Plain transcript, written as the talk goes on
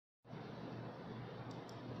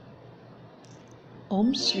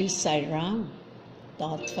Om Sri Sai Ram,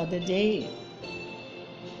 thought for the day.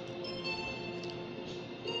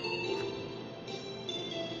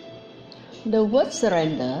 The word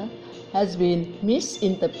surrender has been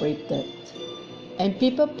misinterpreted, and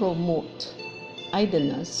people promote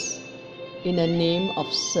idleness in the name of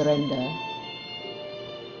surrender.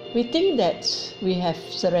 We think that we have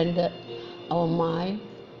surrendered our mind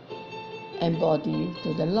and body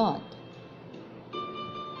to the Lord.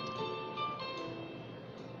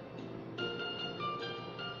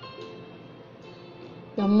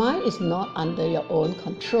 Your mind is not under your own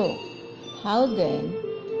control. How then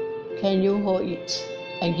can you hold it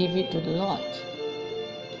and give it to the Lord?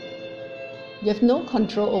 You have no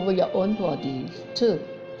control over your own body too.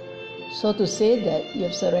 So to say that you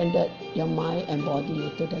have surrendered your mind and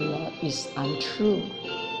body to the Lord is untrue.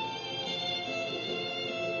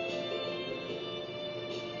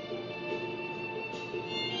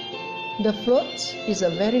 The flute is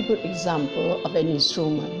a very good example of an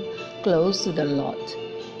instrument close to the Lord,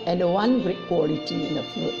 and the one great quality in the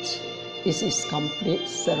flute is its complete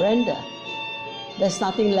surrender. There's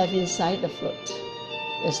nothing left inside the flute.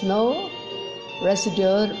 There's no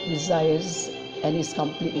residual desires, and it's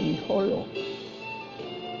completely hollow.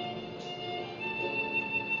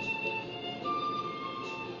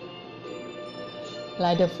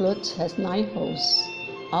 Like the flute has 9 holes,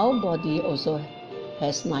 our body also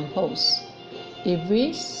has 9 holes. If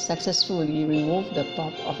we successfully remove the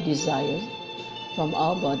pot of desire from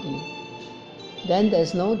our body, then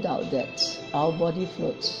there's no doubt that our body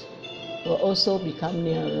flute will also become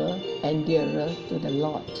nearer and dearer to the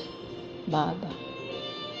Lord. Baba.